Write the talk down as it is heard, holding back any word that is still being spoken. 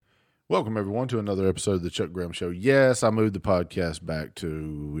Welcome, everyone, to another episode of the Chuck Graham Show. Yes, I moved the podcast back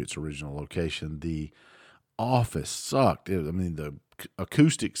to its original location. The office sucked. The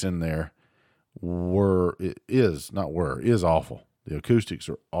acoustics in there is awful. The acoustics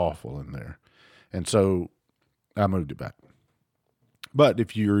are awful in there. And so I moved it back. But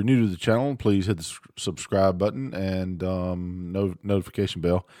if you're new to the channel, please hit the subscribe button and notification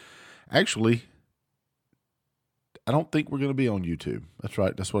bell. Actually, I don't think we're going to be on YouTube. That's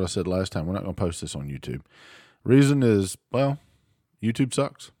right. That's what I said last time. We're not going to post this on YouTube. Reason is, well, YouTube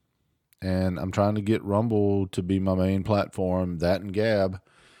sucks. And I'm trying to get Rumble to be my main platform, that and Gab.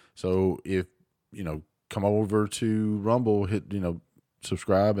 So if, come over to Rumble, hit,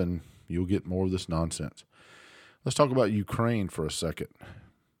 subscribe, and you'll get more of this nonsense. Let's talk about Ukraine for a second.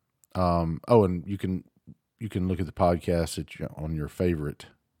 And you can look at the podcast on your favorite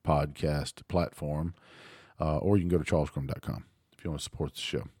podcast platform. Or you can go to charlescrum.com if you want to support the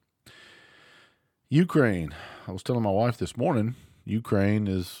show. Ukraine. I was telling my wife this morning,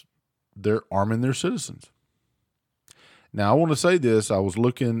 they're arming their citizens. Now, I want to say this. I was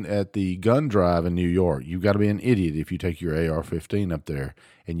looking at the gun drive in New York. You've got to be an idiot if you take your AR-15 up there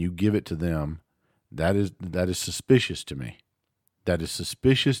and you give it to them. That is suspicious to me. That is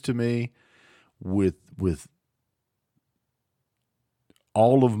suspicious to me with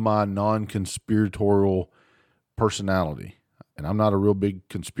all of my non-conspiratorial personality. And I'm not a real big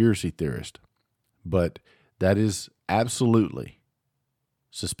conspiracy theorist, but that is absolutely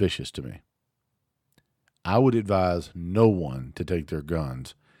suspicious to me. I would advise no one to take their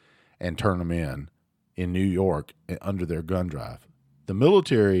guns and turn them in New York under their gun drive. The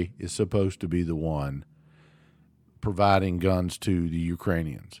military is supposed to be the one providing guns to the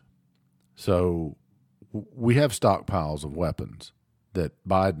Ukrainians. So we have stockpiles of weapons that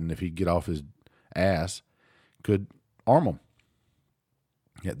Biden, if he'd get off his ass, could arm them.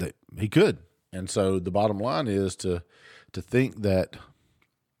 Yeah, he could. And so the bottom line is to think that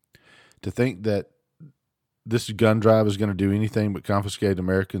this gun drive is going to do anything but confiscate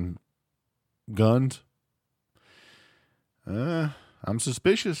American guns. I'm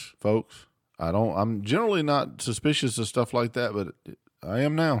suspicious, folks. I'm generally not suspicious of stuff like that, but I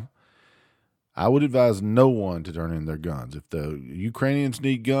am now. I would advise no one to turn in their guns. If the Ukrainians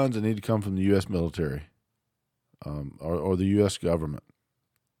need guns, they need to come from the U.S. military or the U.S. government,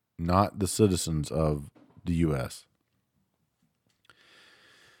 not the citizens of the U.S.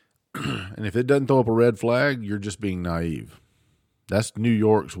 And if it doesn't throw up a red flag, you're just being naive. That's New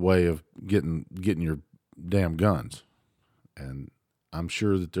York's way of getting your damn guns. And I'm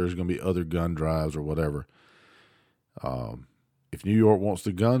sure that there's going to be other gun drives or whatever. If New York wants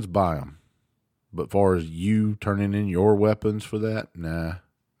the guns, buy them. But far as you turning in your weapons for that, nah,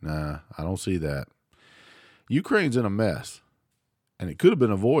 I don't see that. Ukraine's in a mess, and it could have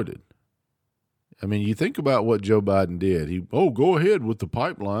been avoided. I mean, you think about what Joe Biden did. Go ahead with the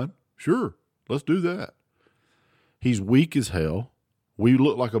pipeline. Sure, let's do that. He's weak as hell. We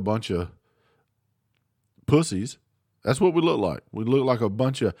look like a bunch of pussies. That's what we look like. We look like a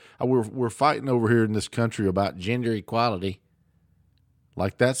bunch of, we're fighting over here in this country about gender equality.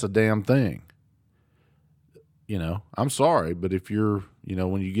 Like that's a damn thing. I'm sorry, but if you're,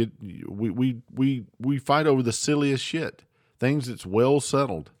 when you get, we fight over the silliest shit, things that's well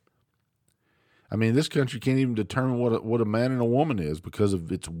settled. I mean, this country can't even determine what a man and a woman is because of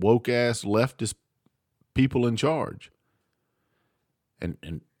its woke ass leftist people in charge.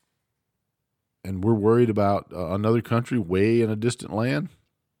 And we're worried about another country way in a distant land.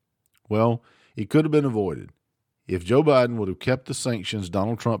 Well, it could have been avoided. If Joe Biden would have kept the sanctions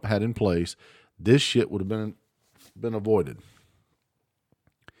Donald Trump had in place, this shit would have been avoided.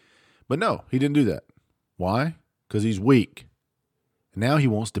 But no, he didn't do that. Why? Because he's weak. Now he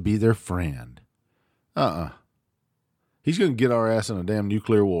wants to be their friend. He's going to get our ass in a damn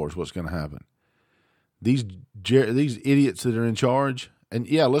nuclear war is what's going to happen. These idiots that are in charge, and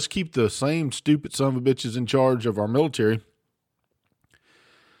yeah, let's keep the same stupid son of a bitches in charge of our military,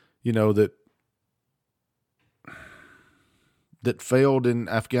 that failed in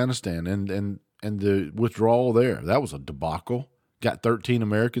Afghanistan and the withdrawal there. That was a debacle. Got 13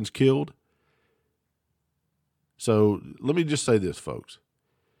 Americans killed. So let me just say this, folks.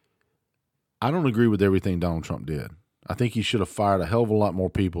 I don't agree with everything Donald Trump did. I think he should have fired a hell of a lot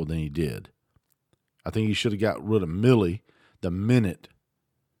more people than he did. I think he should have got rid of Milley the minute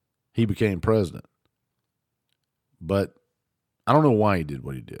he became president. But I don't know why he did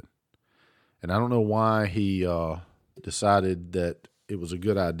what he did. And I don't know why he decided that it was a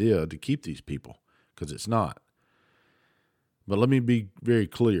good idea to keep these people, because it's not. But let me be very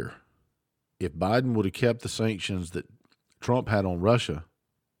clear. If Biden would have kept the sanctions that Trump had on Russia,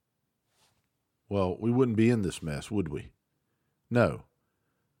 well, we wouldn't be in this mess, would we? No,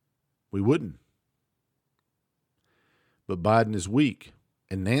 we wouldn't. But Biden is weak.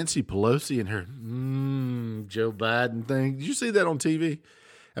 And Nancy Pelosi and her Joe Biden thing. Did you see that on TV?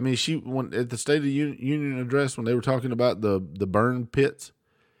 I mean, at the State of the Union address when they were talking about the burn pits,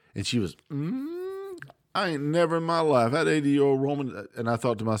 and she was, I ain't never in my life had 80-year-old woman. And I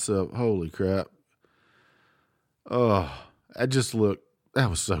thought to myself, holy crap. Oh, that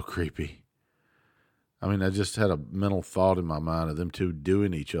was so creepy. I mean, I just had a mental thought in my mind of them two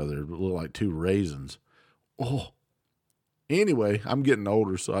doing each other. It looked like two raisins. Oh. Anyway, I'm getting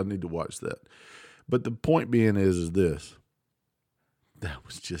older, so I need to watch that. But the point being is this. That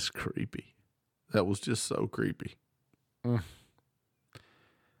was just creepy. That was just so creepy.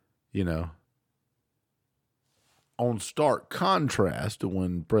 You know, on stark contrast to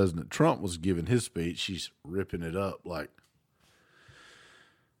when President Trump was giving his speech, she's ripping it up like.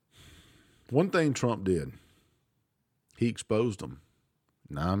 One thing Trump did, he exposed them.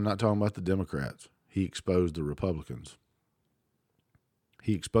 Now, I'm not talking about the Democrats. He exposed the Republicans.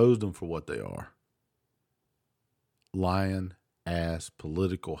 He exposed them for what they are. Lying ass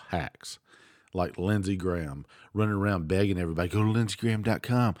political hacks like Lindsey Graham running around begging everybody, go to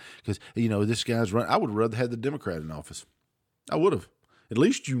lindseygraham.com because, this guy's running. I would have rather had the Democrat in office. I would have. At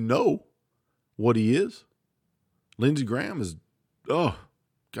least you know what he is. Lindsey Graham is, oh,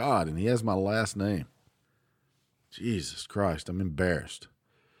 God, and he has my last name. Jesus Christ, I'm embarrassed.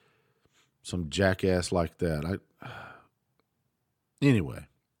 Some jackass like that. Anyway,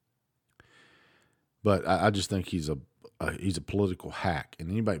 but I just think he's a political hack,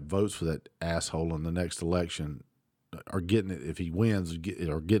 and anybody votes for that asshole in the next election are getting it. If he wins,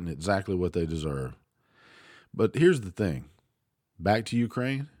 are getting exactly what they deserve. But here's the thing: back to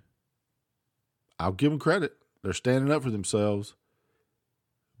Ukraine. I'll give them credit; they're standing up for themselves.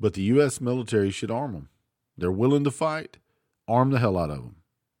 But the U.S. military should arm them. They're willing to fight. Arm the hell out of them.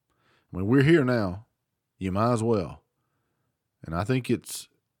 I mean, we're here now. You might as well. And I think it's,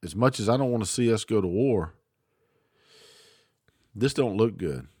 as much as I don't want to see us go to war, this don't look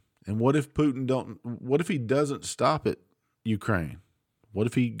good. And what if he doesn't stop at Ukraine? What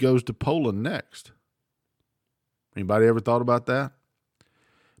if he goes to Poland next? Anybody ever thought about that?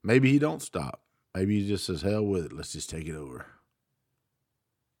 Maybe he don't stop. Maybe he just says, hell with it. Let's just take it over.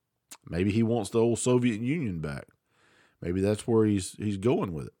 Maybe he wants the old Soviet Union back. Maybe that's where he's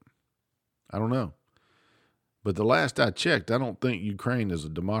going with it. I don't know. But the last I checked, I don't think Ukraine is a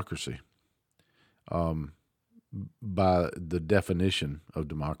democracy. By the definition of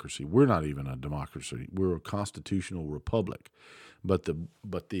democracy, we're not even a democracy. We're a constitutional republic. But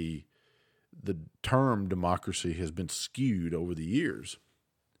the term democracy has been skewed over the years.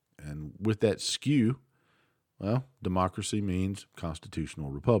 And with that skew, well, democracy means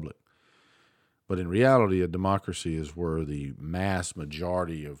constitutional republic. But in reality, a democracy is where the mass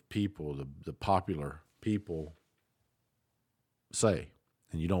majority of people, the popular people, say.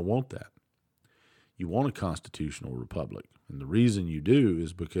 And you don't want that. You want a constitutional republic. And the reason you do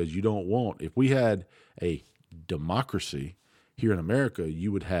is because you don't want, if we had a democracy here in America,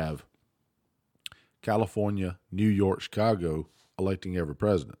 you would have California, New York, Chicago electing every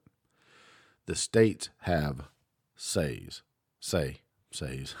president. The states have says.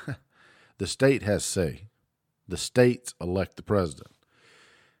 The state has say. The states elect the president.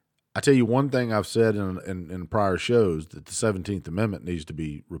 I tell you one thing I've said in prior shows, that the 17th Amendment needs to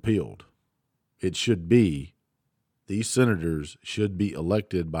be repealed. It should be, these senators should be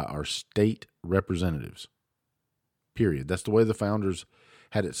elected by our state representatives. Period. That's the way the founders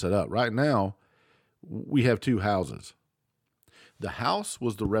had it set up. Right now, we have two houses. The House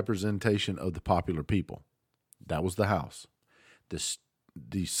was the representation of the popular people. That was the House.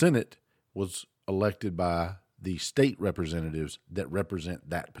 The Senate was elected by the state representatives that represent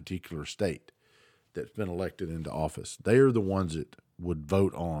that particular state that's been elected into office. They are the ones that would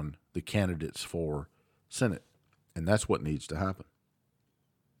vote on the candidates for Senate. And that's what needs to happen.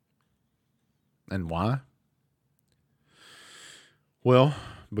 And why? Well,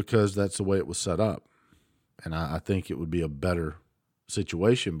 because that's the way it was set up. And I think it would be a better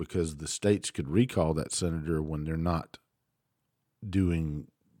situation because the states could recall that senator when they're not doing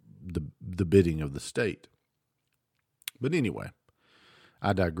the bidding of the state. But anyway,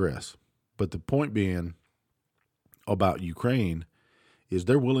 I digress. But the point being about Ukraine is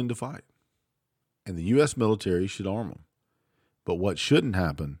they're willing to fight. And the U.S. military should arm them. But what shouldn't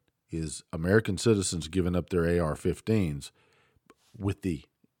happen is American citizens giving up their AR-15s with the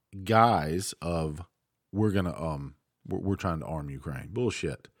guise of we're trying to arm Ukraine.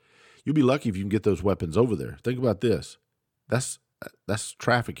 Bullshit. You'll be lucky if you can get those weapons over there. Think about this. That's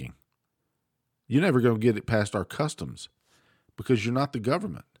trafficking. You're never going to get it past our customs because you're not the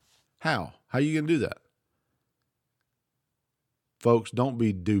government. How? How are you going to do that? Folks, don't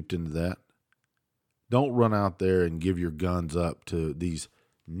be duped into that. Don't run out there and give your guns up to these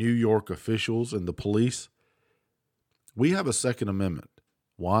New York officials and the police. We have a Second Amendment.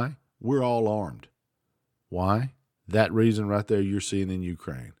 Why? We're all armed. Why? That reason right there you're seeing in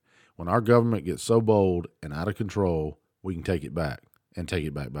Ukraine. When our government gets so bold and out of control, we can take it back and take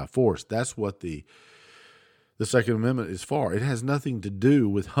it back by force. That's what the Second Amendment is for. It has nothing to do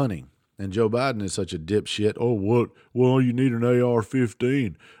with hunting. And Joe Biden is such a dipshit. Oh, what? Well, you need an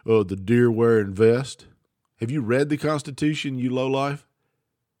AR-15, the deer-wearing vest. Have you read the Constitution, you lowlife?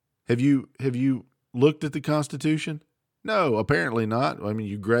 Have you looked at the Constitution? No, apparently not. I mean,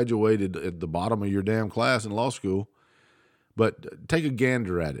 you graduated at the bottom of your damn class in law school. But take a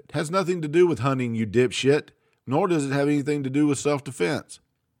gander at it. It has nothing to do with hunting, you dipshit, nor does it have anything to do with self-defense.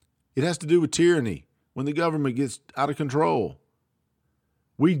 It has to do with tyranny, when the government gets out of control.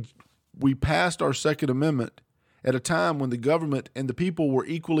 We passed our Second Amendment at a time when the government and the people were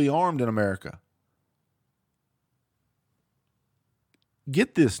equally armed in America.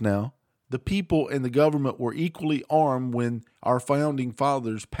 Get this now. The people and the government were equally armed when our founding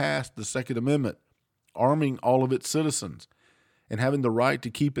fathers passed the Second Amendment, arming all of its citizens and having the right to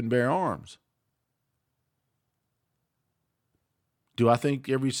keep and bear arms. Do I think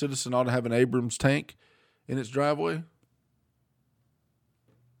every citizen ought to have an Abrams tank in its driveway?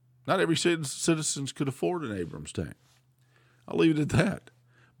 Not every citizen could afford an Abrams tank. I'll leave it at that.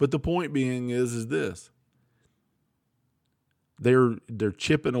 But the point being is this. They're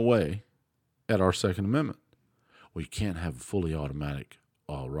chipping away at our Second Amendment. Well, you can't have a fully automatic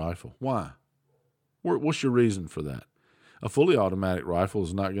rifle. Why? What's your reason for that? A fully automatic rifle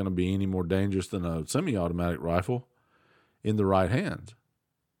is not going to be any more dangerous than a semi-automatic rifle in the right hands.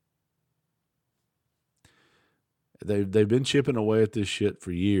 They've been chipping away at this shit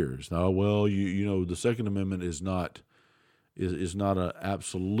for years. Now, well, you know, the Second Amendment is not an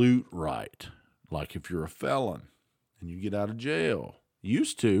absolute right. Like if you're a felon and you get out of jail,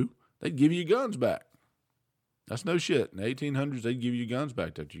 used to, they'd give you guns back. That's no shit. In the 1800s, they'd give you guns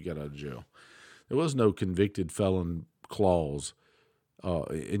back after you got out of jail. There was no convicted felon clause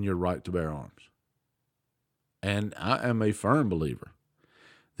in your right to bear arms. And I am a firm believer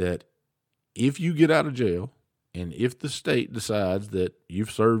that if you get out of jail and if the state decides that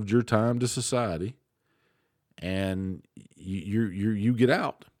you've served your time to society and you get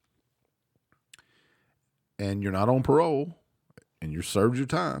out and you're not on parole and you served your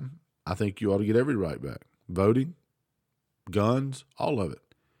time, I think you ought to get every right back. Voting, guns, all of it.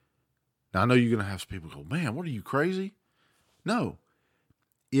 Now, I know you're going to have some people go, man, what are you, crazy? No.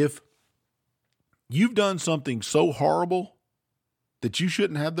 If you've done something so horrible that you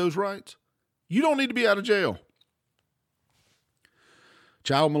shouldn't have those rights, you don't need to be out of jail.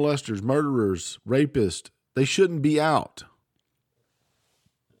 Child molesters, murderers, rapists, they shouldn't be out.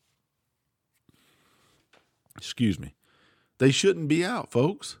 Excuse me. They shouldn't be out,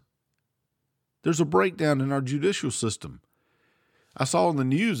 folks. There's a breakdown in our judicial system. I saw in the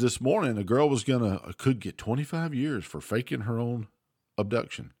news this morning a girl could get 25 years for faking her own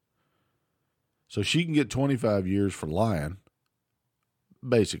abduction. So she can get 25 years for lying,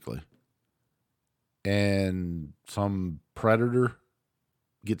 basically. And some predator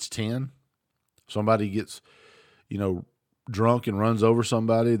gets 10. Somebody gets, drunk and runs over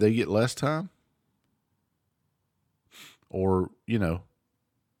somebody, they get less time. Or,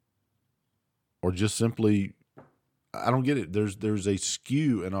 or just simply, I don't get it. There's a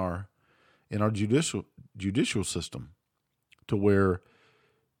skew in our judicial system to where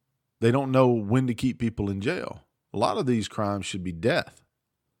they don't know when to keep people in jail. A lot of these crimes should be death.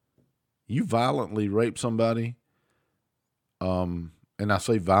 You violently rape somebody, and I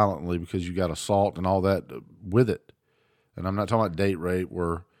say violently because you got assault and all that with it. And I'm not talking about date rape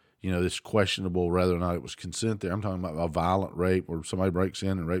where, it's questionable whether or not it was consent there. I'm talking about a violent rape where somebody breaks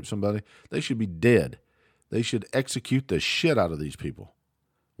in and rapes somebody. They should be dead. They should execute the shit out of these people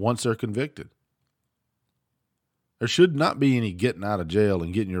once they're convicted. There should not be any getting out of jail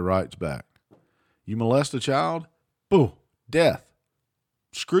and getting your rights back. You molest a child, boom, death.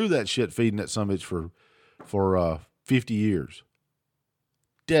 Screw that shit feeding that summits for 50 years.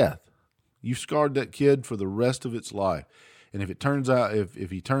 Death. You scarred that kid for the rest of its life. And if it turns out,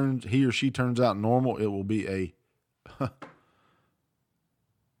 if he or she turns out normal, it will be a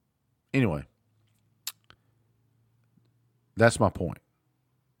anyway. That's my point.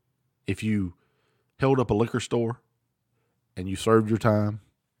 If you held up a liquor store and you served your time,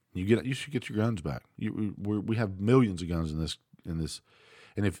 you should get your guns back. We have millions of guns in this.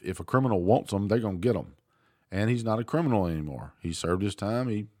 And if a criminal wants them, they're going to get them. And he's not a criminal anymore. He served his time.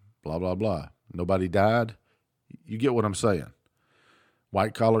 He blah, blah, blah. Nobody died. You get what I'm saying.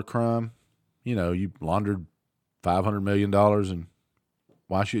 White collar crime, you laundered $500 million, and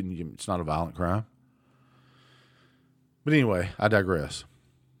why shouldn't you? It's not a violent crime. But anyway, I digress.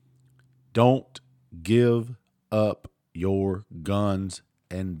 Don't give up your guns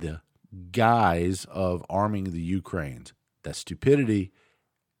and the guise of arming the Ukrainians. That's stupidity,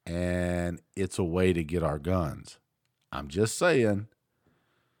 and it's a way to get our guns. I'm just saying.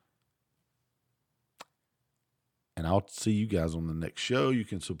 And I'll see you guys on the next show. You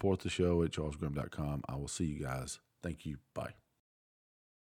can support the show at charlesgraham.com. I will see you guys. Thank you. Bye.